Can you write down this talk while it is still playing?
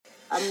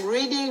I'm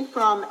reading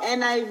from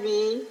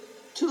NIV,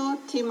 2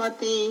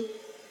 Timothy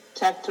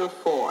chapter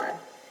 4,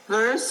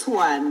 verse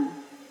 1.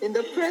 In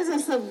the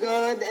presence of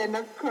God and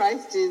of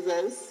Christ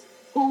Jesus,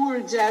 who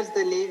will judge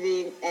the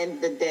living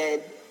and the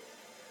dead,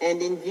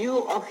 and in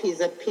view of his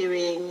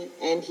appearing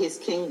and his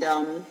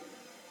kingdom,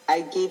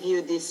 I give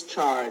you this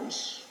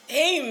charge.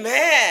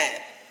 Amen.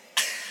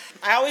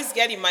 I always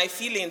get in my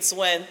feelings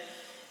when,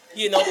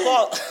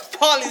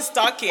 Paul is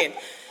talking.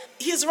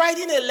 He's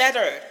writing a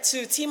letter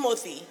to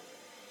Timothy,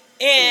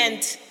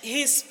 and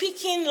he's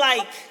speaking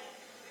like,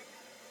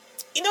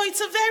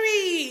 it's a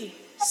very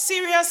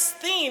serious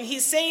thing.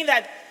 He's saying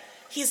that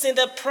he's in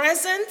the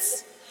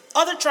presence.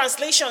 Other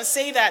translations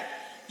say that,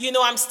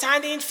 I'm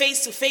standing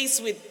face to face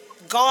with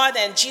God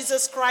and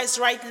Jesus Christ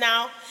right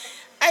now.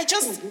 I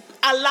just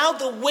allow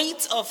the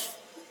weight of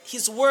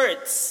his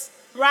words,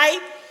 right?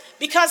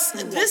 Because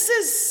this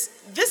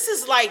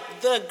is like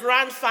the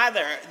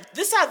grandfather.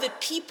 These are the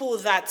people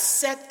that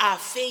set our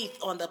faith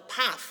on the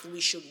path we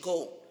should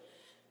go.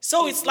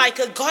 So it's like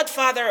a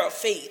godfather of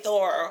faith,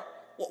 or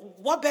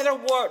what better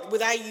word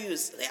would I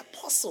use? The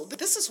apostle.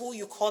 This is who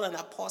you call an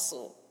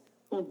apostle.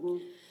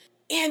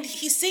 And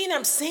he's saying,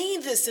 I'm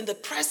saying this in the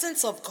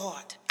presence of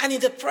God and in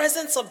the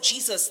presence of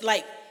Jesus.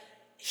 Like,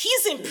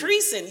 he's in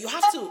prison. You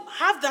have to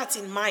have that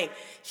in mind.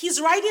 He's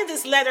writing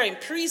this letter in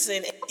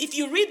prison. If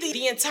you read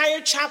the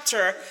entire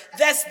chapter,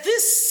 there's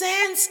this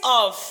sense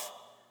of,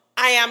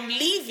 I am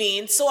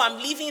leaving, so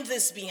I'm leaving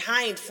this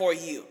behind for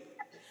you.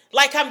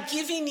 Like, I'm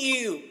giving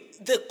you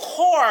the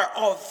core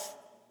of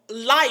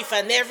life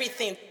and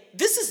everything.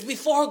 This is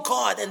before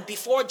God and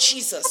before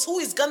Jesus, who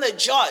is going to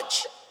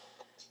judge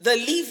the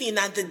living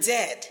and the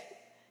dead.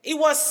 It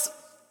was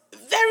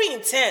very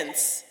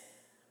intense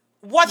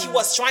what he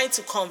was trying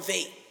to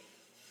convey.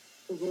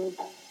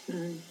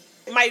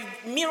 My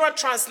Mirror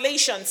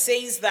translation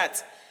says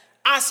that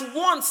as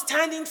one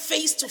standing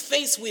face to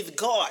face with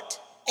God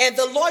and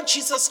the Lord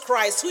Jesus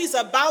Christ, who is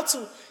about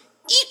to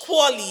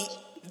equally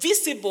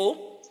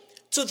visible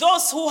to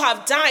those who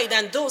have died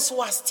and those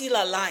who are still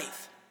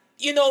alive.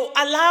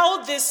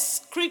 Allow these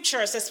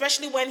scriptures,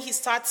 especially when he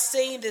starts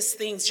saying these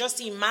things,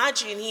 just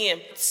imagine him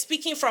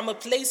speaking from a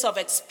place of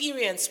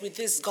experience with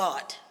this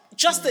God.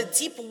 Just a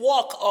deep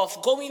walk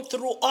of going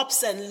through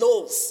ups and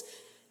lows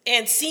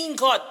and seeing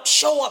God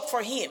show up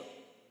for him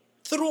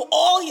through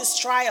all his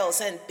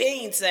trials and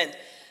pains, and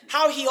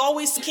how he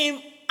always came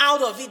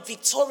out of it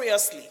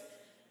victoriously.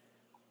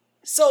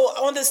 So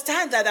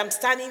understand that I'm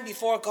standing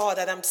before God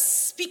and I'm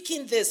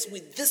speaking this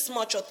with this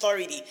much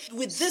authority,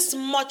 with this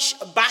much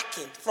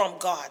backing from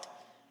God.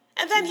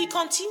 And then he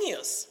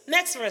continues.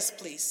 Next verse,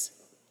 please.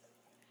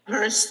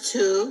 Verse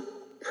 2,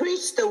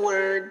 preach the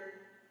word,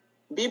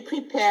 be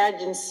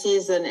prepared in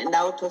season and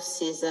out of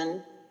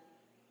season,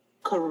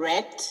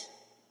 correct,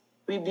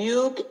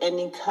 rebuke, and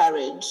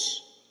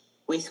encourage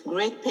with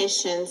great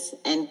patience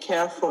and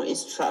careful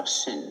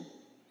instruction.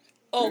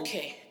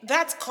 Okay,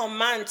 that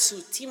command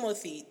to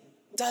Timothy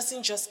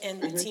doesn't just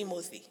end with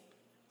Timothy.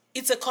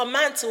 It's a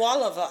command to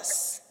all of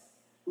us.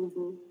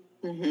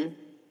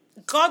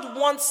 God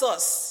wants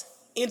us,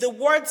 in the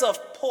words of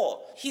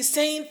Paul, he's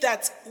saying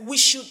that we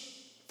should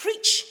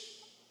preach,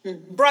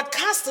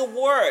 broadcast the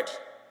word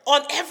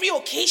on every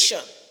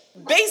occasion.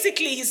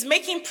 Basically, he's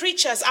making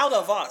preachers out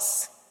of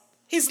us.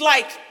 He's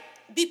like,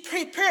 be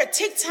prepared.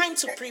 Take time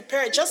to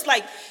prepare. Just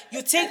like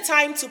you take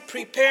time to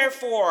prepare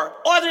for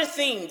other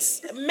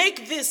things.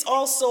 Make this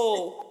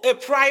also a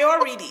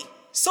priority.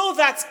 So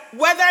that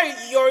whether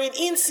you're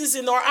in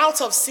season or out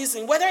of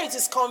season, whether it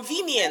is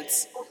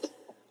convenient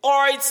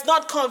or it's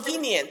not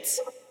convenient,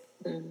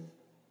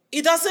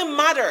 it doesn't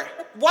matter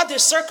what the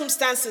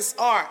circumstances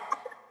are.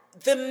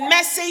 The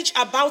message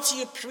about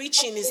you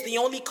preaching is the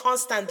only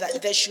constant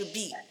that there should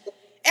be.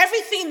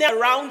 Everything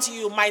around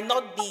you might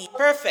not be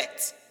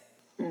perfect.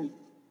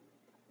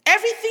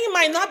 Everything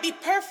might not be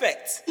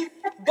perfect,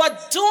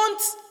 but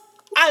don't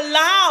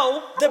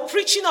allow the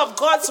preaching of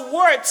God's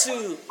word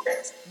to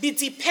be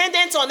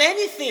dependent on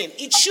anything.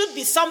 It should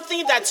be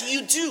something that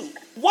you do.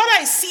 What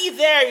I see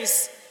there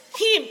is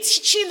him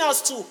teaching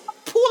us to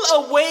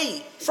pull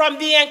away from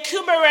the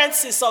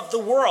encumbrances of the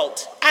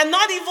world and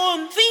not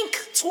even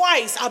think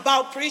twice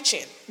about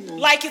preaching.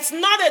 Like, it's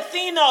not a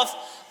thing of,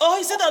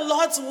 is it the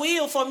Lord's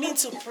will for me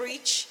to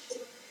preach?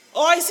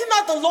 Or is it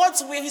not the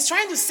Lord's will? He's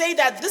trying to say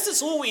that this is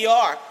who we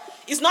are.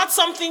 It's not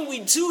something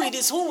we do, it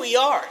is who we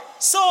are.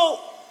 So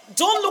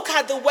don't look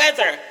at the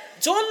weather.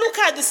 Don't look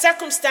at the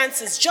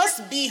circumstances.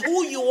 Just be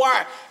who you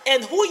are.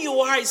 And who you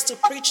are is to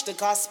preach the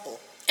gospel.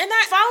 And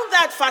I found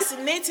that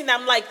fascinating.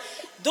 I'm like,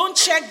 don't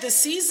check the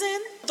season.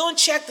 Don't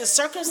check the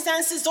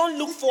circumstances. Don't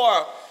look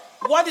for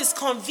what is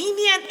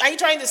convenient. Are you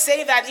trying to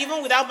say that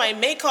even without my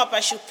makeup, I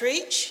should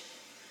preach?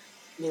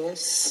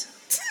 Yes.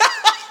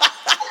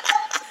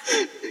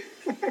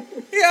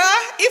 Yeah,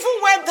 even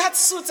when that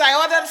suit I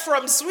ordered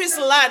from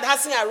Switzerland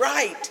hasn't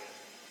arrived.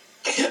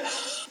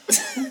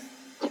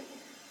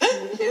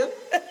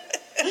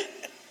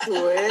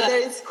 Whether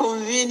it's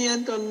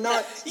convenient or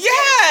not.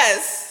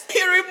 Yes,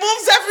 he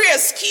removes every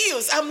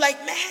excuse. I'm like,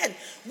 man,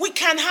 we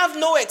can have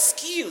no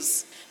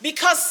excuse.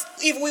 Because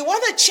if we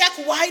want to check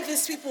why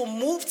these people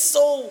moved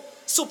so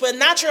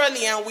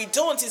supernaturally and we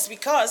don't, it's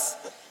because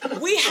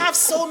we have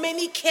so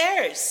many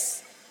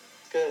cares.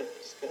 Good.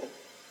 It's good.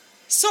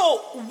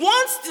 So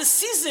once the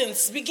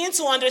seasons begin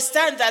to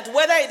understand that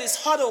whether it is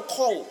hot or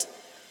cold,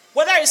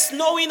 whether it's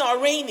snowing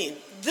or raining,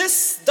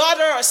 this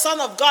daughter or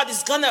son of God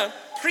is going to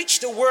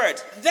preach the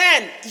word,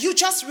 then you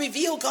just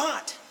reveal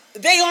God.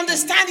 They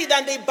understand it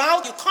and they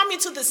bow. You come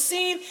into the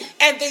scene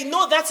and they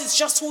know that is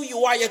just who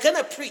you are. You're going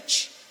to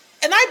preach.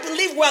 And I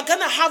believe we're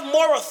going to have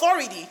more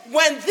authority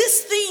when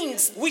these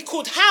things we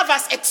could have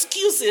as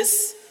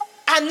excuses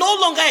are no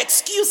longer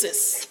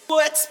excuses.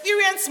 We'll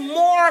experience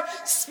more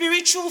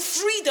spiritual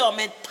freedom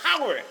and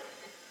power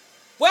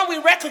when we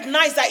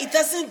recognize that it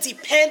doesn't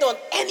depend on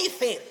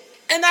anything.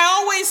 And I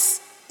always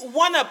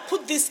want to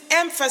put this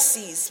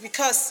emphasis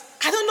because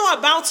I don't know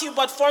about you,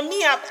 but for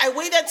me, I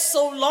waited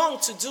so long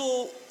to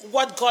do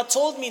what God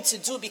told me to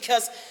do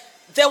because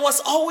there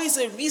was always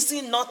a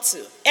reason not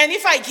to. And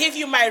if I give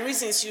you my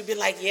reasons, you'll be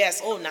like,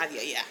 yes, oh,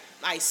 Nadia, yeah,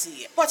 I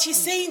see it. But he's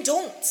saying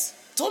don't.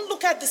 Don't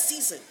look at the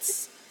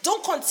seasons.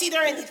 Don't consider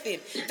anything.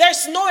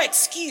 There's no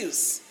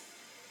excuse.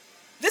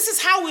 This is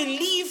how we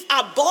live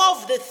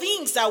above the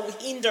things that will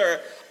hinder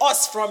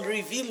us from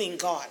revealing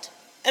God.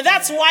 And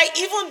that's why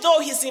even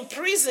though he's in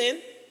prison,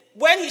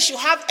 when he should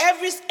have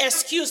every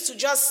excuse to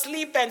just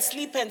sleep and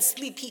sleep and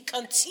sleep, he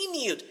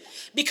continued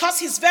because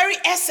his very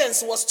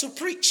essence was to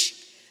preach.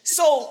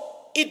 So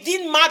it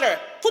didn't matter.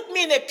 Put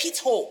me in a pit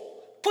hole.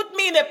 Put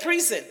me in a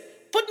prison.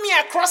 Put me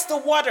across the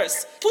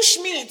waters. Push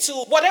me to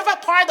whatever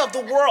part of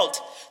the world,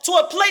 to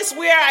a place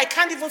where I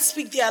can't even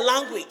speak their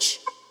language.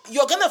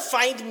 You're going to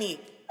find me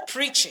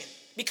preaching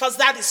because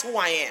that is who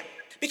I am.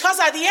 Because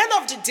at the end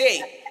of the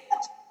day,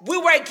 we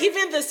were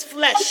given this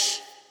flesh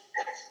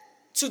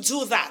to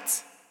do that,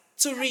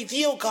 to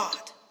reveal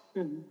God.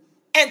 Mm-hmm.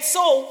 And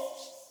so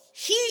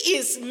he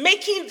is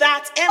making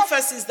that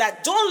emphasis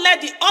that don't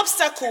let the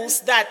obstacles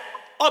that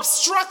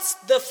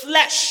obstruct the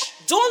flesh,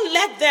 don't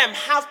let them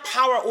have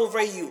power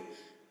over you.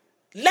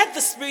 Let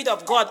the Spirit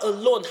of God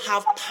alone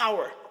have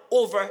power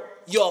over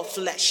your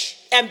flesh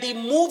and be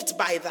moved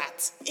by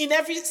that in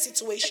every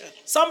situation.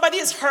 Somebody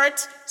is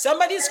hurt,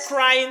 somebody is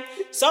crying,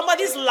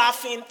 somebody is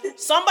laughing,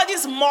 somebody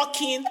is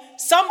mocking,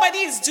 somebody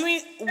is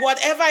doing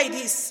whatever it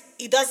is.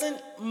 It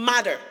doesn't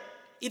matter.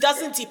 It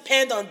doesn't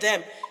depend on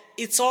them.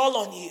 It's all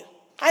on you.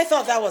 I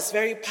thought that was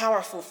very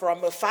powerful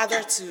from a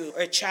father to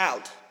a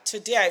child.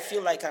 Today I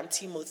feel like I'm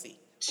Timothy.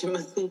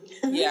 Timothy.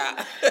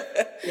 Yeah.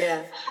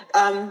 Yeah.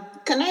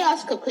 Can I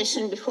ask a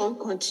question before we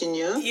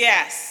continue?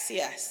 Yes.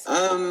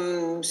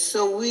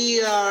 So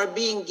we are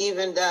being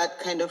given that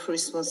kind of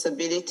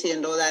responsibility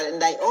and all that.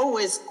 And I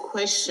always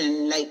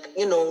question,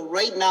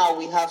 right now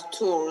we have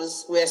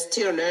tools. We're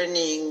still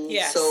learning.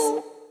 Yes.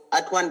 So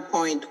at one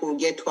point we'll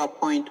get to a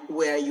point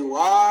where you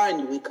are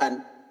and we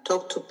can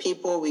talk to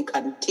people, we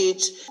can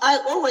teach. I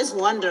always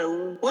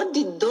wonder, what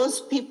did those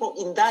people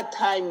in that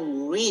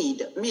time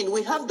read? I mean,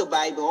 we have the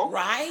Bible.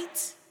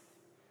 Right.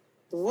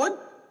 What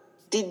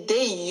did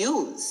they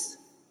use?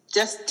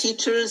 Just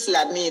teachers?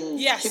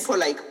 Yes. People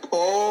like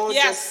Paul?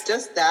 Yes.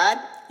 Just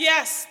that?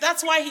 Yes,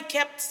 that's why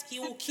he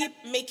will keep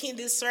making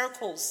these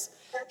circles.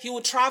 He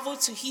will travel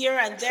to here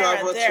and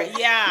there.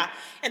 Yeah.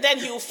 And then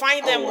he will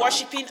find them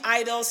worshiping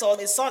idols, or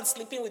his son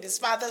sleeping with his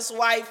father's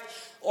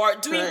wife, or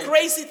doing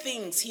crazy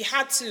things. He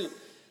had to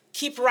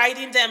keep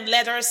writing them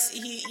letters.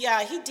 He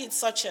did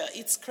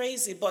it's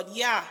crazy, but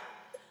yeah,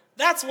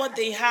 that's what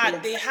they had. Yeah.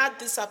 They had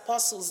these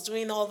apostles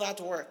doing all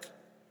that work.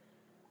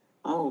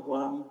 Oh,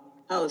 wow.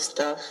 That was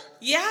tough.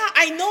 Yeah,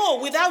 I know,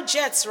 without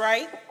jets,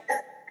 right?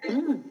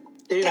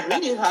 They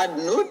really had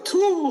no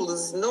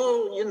tools,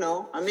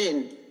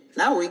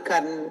 now we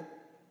can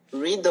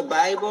read the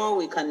Bible,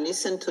 we can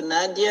listen to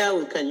Nadia,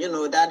 we can,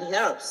 that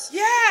helps.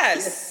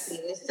 Yes.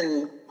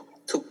 Listen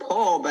to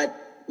Paul, but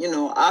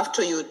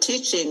after your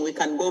teaching, we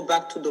can go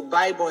back to the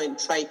Bible and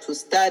try to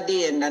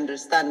study and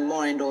understand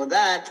more and all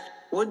that.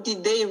 What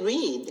did they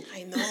read?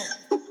 I know.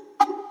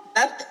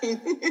 Nothing.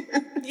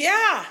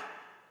 Yeah.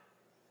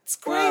 It's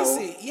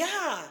crazy. Wow.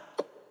 Yeah.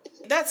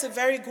 That's a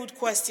very good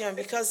question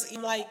because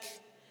I'm like,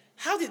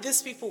 how did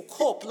these people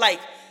cope?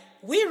 Like,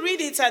 we read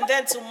it and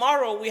then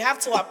tomorrow we have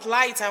to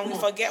apply it and we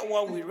forget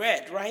what we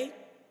read, right?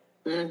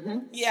 Mm-hmm.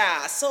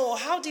 Yeah, so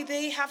how did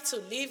they have to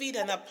live it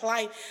and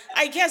apply it?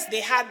 I guess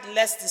they had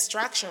less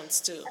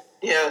distractions too.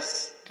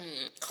 Yes.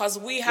 Because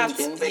we have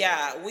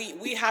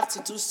we have to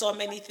do so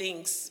many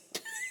things.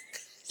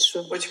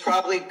 Which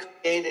probably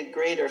created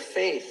greater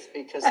faith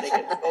because they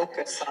could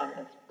focus on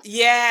it.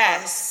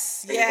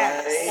 Yes.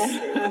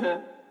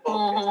 Focus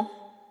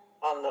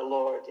on the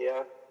Lord,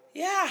 yeah.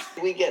 Yeah.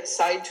 We get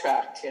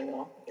sidetracked,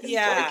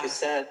 Yeah. Like you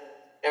said,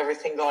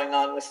 everything going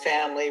on with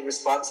family,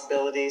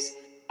 responsibilities,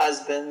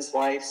 husbands,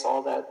 wives,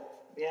 all that.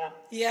 Yeah.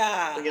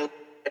 Yeah. We get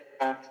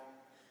sidetracked.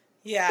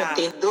 Yeah.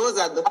 But those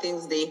are the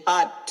things they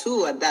had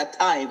too at that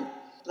time.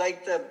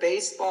 Like the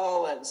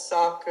baseball and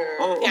soccer.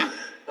 Oh. Yeah.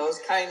 Those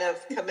kind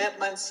of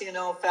commitments,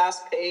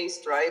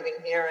 fast-paced, driving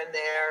here and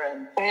there.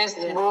 And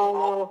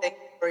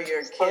for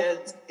your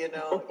kids, yeah,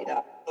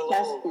 a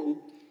little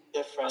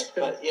different,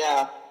 but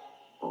yeah.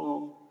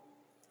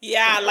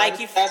 Yeah,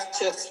 like if That's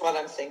just what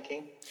I'm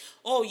thinking.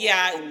 oh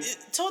yeah,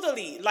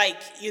 totally.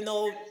 Like,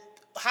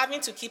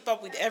 having to keep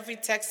up with every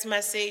text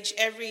message,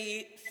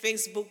 every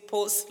Facebook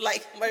post,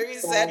 like Marie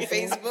said,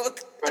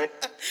 Facebook. Right.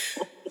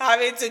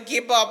 Having to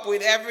keep up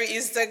with every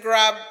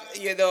Instagram,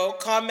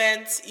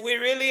 comment. We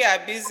really are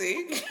busy.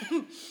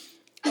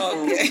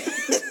 Okay.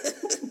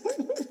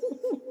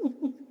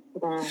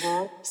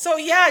 So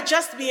yeah,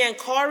 just be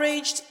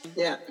encouraged.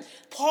 Yeah.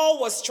 Paul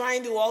was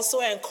trying to also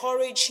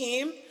encourage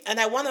him, and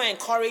I want to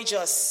encourage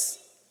us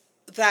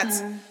that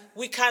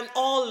we can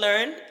all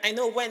learn. I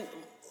know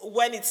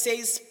when it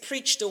says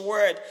preach the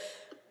word.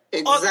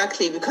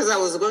 Exactly, because I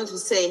was going to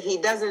say, he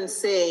doesn't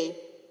say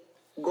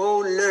go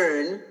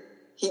learn.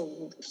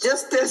 He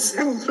just tells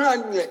him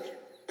bluntly,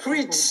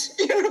 preach.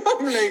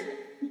 I'm like,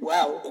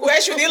 wow. Where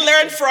should he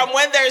learn from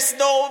when there's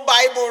no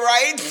Bible,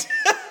 right?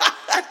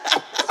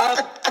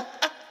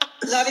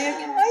 Nadia,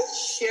 can I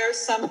share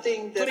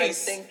something that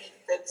Please. I think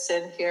fits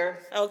in here?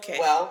 Okay.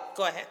 Well,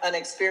 go ahead. An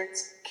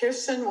experience.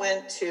 Kirsten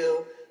went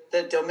to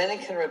the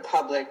Dominican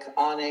Republic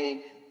on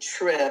a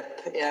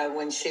trip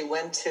when she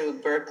went to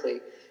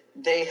Berkeley.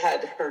 They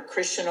had her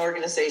Christian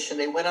organization.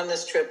 They went on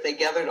this trip. They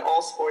gathered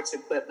all sports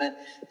equipment.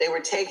 They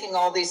were taking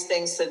all these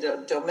things to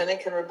the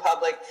Dominican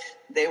Republic.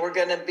 They were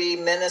going to be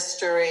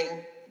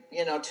ministering,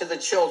 to the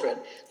children.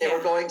 They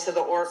were going to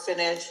the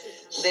orphanage.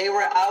 They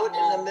were out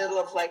in the middle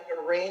of like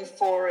a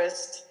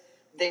rainforest.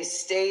 They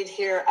stayed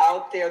here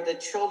out there. The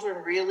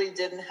children really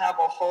didn't have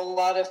a whole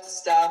lot of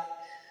stuff.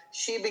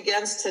 She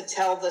begins to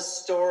tell the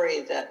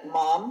story that,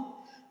 Mom,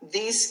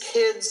 these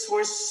kids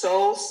were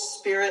so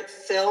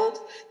spirit-filled.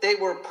 They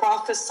were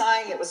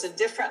prophesying. It was a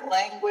different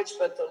language,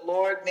 but the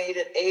Lord made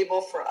it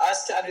able for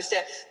us to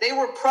understand. They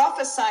were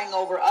prophesying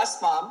over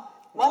us, Mom.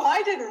 Mom,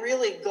 I didn't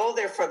really go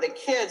there for the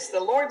kids. The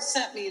Lord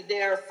sent me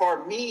there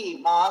for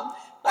me, Mom.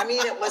 I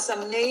mean, it was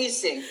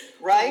amazing,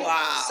 right?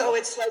 Wow. So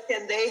it's like,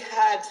 and they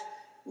had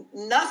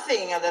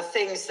nothing of the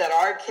things that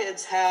our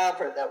kids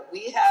have or that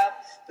we have,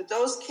 but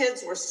those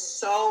kids were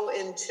so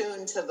in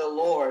tune to the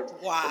Lord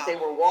that they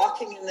were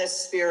walking in this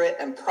spirit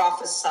and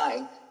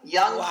prophesying.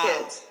 Young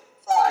kids,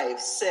 5,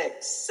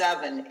 6,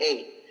 7,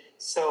 8.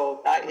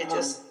 So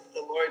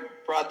the Lord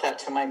brought that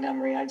to my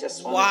memory. I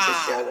just wanted to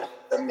share that.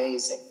 It's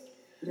amazing.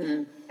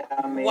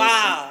 Amazing.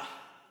 Wow.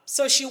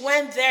 So she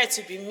went there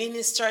to be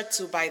ministered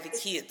to by the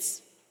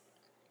kids.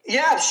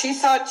 Yeah, she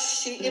thought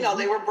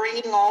they were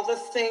bringing all the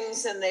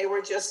things and they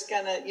were just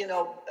going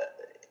to,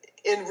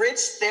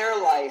 enrich their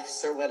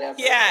lives or whatever.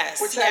 Yes.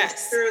 Which I'm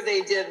sure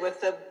they did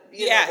with the,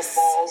 the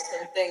balls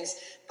and things.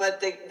 But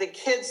the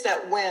kids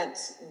that went,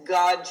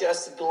 God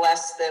just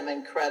blessed them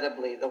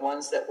incredibly. The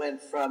ones that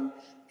went from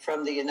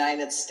the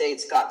United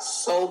States got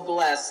so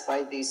blessed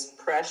by these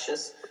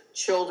precious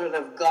children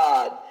of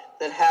God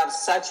that have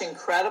such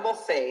incredible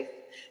faith.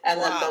 And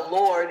that the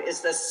Lord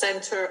is the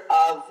center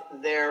of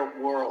their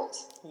world.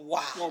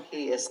 Wow.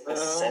 He is the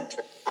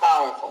center.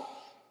 Powerful.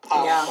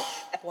 Yeah.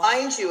 And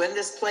mind you, in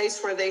this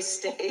place where they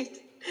stayed,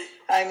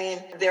 I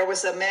mean, there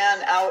was a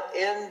man out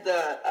in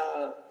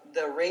the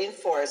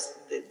rainforest.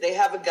 They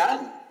have a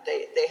gun.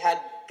 They had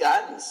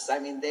guns. I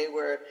mean, they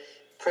were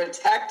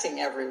protecting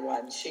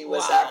everyone. She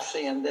was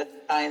actually in this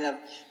kind of,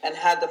 and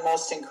had the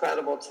most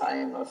incredible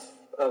time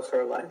of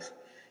her life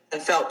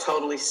and felt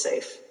totally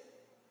safe.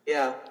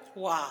 Yeah.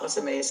 Wow. It was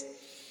amazing.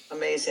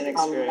 Amazing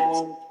experience.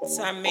 It's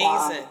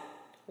amazing.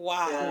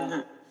 Wow.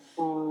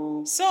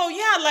 Yeah. So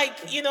yeah,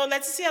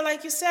 let's see,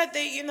 like you said,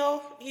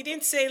 he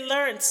didn't say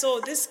learn. So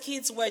these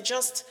kids were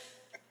just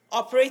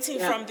operating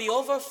from the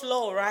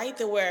overflow, right?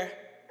 They were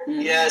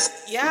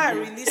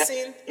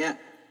releasing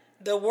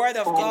the word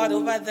of God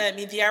over them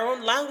in their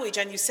own language,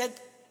 and you said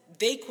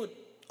they could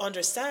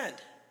understand.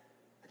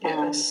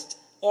 Yes.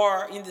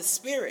 Or in the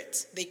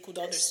spirit, they could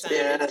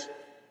understand.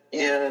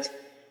 Yes.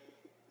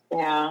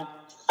 Yeah.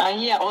 I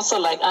hear also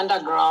like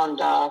underground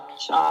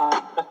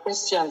the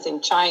Christians in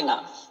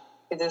China.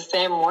 It's the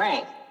same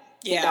way.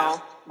 Yeah.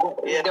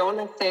 They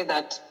always say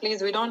that,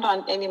 please, we don't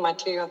want any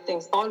material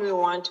things. All we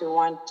want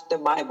the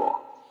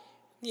Bible.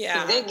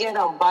 Yeah. If they get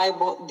a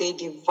Bible, they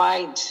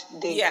divide,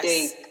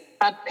 they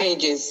cut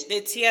pages.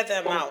 They tear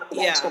them out.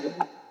 Yeah.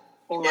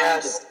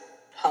 Yes.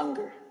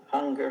 Hunger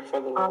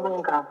for the Lord.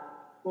 Hunger.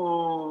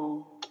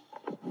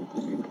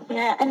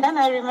 Yeah, and then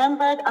I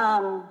remembered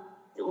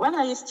when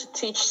I used to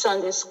teach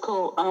Sunday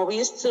school, we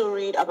used to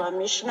read about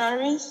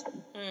missionaries.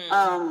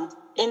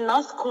 In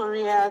North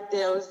Korea,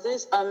 there was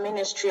this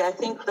ministry, I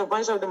think the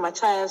Voice of the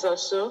Matthias or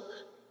so,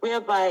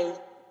 whereby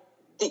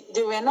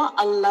they were not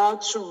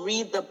allowed to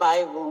read the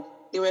Bible.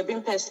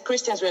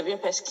 Christians were being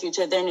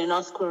persecuted then in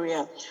North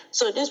Korea.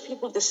 So these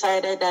people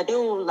decided that they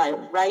would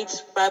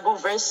write Bible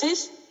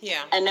verses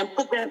and then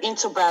put them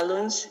into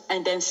balloons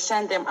and then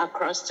send them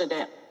across to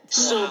them.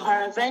 So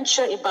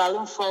peradventure, a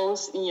balloon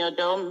falls in your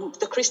dome.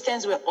 The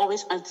Christians were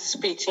always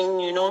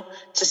anticipating,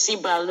 to see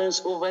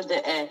balloons over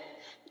the air.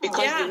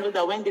 because they know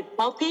that when they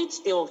pop it,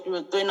 they were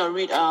going to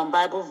read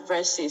Bible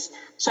verses.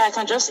 So I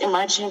can just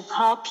imagine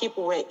how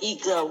people were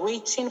eager,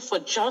 waiting for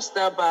just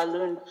that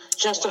balloon,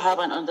 just to have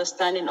an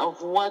understanding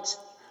of what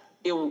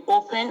they will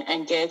open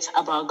and get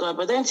about God.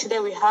 But then today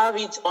we have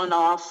it on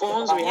our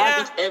phones, we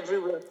have it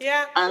everywhere,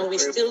 and we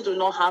still do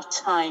not have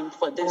time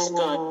for this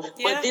God.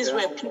 But these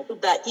were people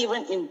that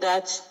even in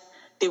that,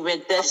 they were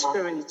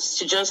desperate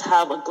to just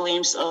have a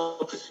glimpse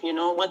of,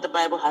 what the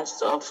Bible has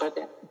to offer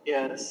them.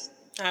 Yes.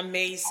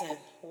 Amazing.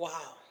 Wow.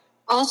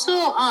 Also,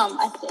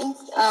 I think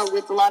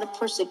with a lot of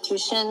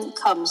persecution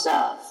comes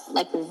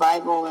like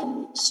revival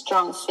and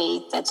strong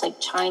faith. That's like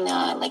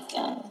China, like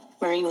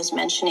Marie was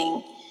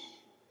mentioning.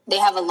 They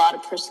have a lot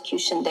of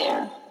persecution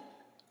there.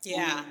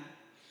 Yeah.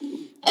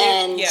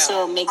 And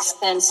so it makes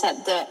sense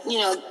that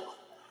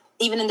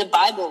even in the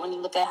Bible, when you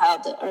look at how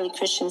the early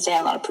Christians, they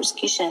had a lot of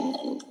persecution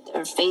and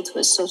their faith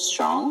was so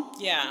strong.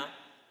 Yeah.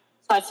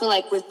 So I feel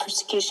like with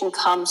persecution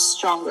comes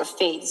stronger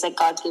faith. It's like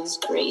God gives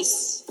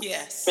grace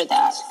for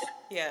that.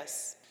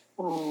 Yes.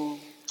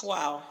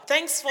 Wow.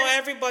 Thanks for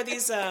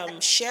everybody's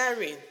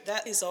sharing.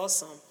 That is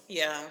awesome.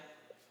 Yeah.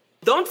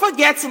 Don't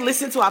forget to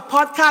listen to our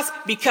podcast,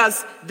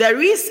 because there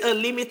is a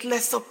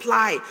limitless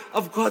supply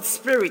of God's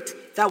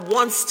Spirit that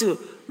wants to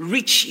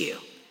reach you.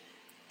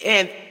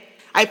 And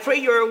I pray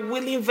you're a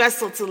willing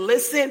vessel to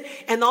listen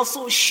and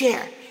also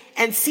share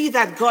and see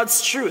that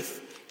God's truth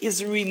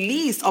is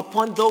released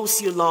upon those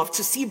you love,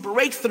 to see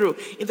breakthrough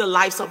in the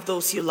lives of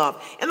those you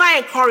love. And I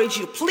encourage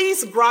you,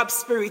 please grab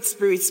Spirit.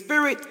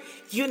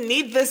 You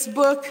need this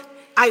book.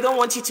 I don't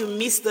want you to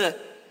miss the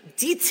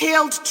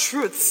detailed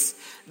truths,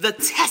 the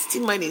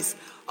testimonies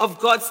of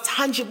God's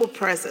tangible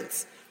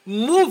presence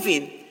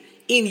moving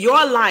in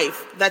your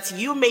life that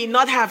you may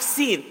not have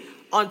seen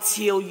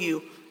until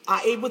you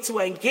are able to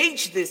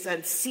engage this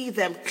and see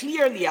them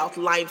clearly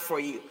outlined for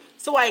you.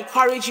 So I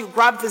encourage you,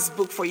 grab this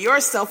book for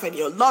yourself and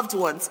your loved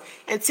ones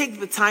and take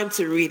the time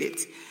to read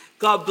it.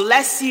 God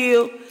bless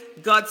you.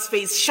 God's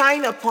face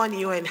shine upon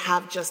you, and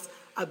have just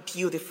a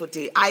beautiful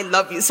day. I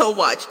love you so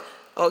much.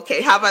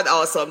 Okay, have an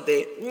awesome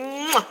day.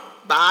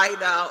 Bye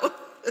now.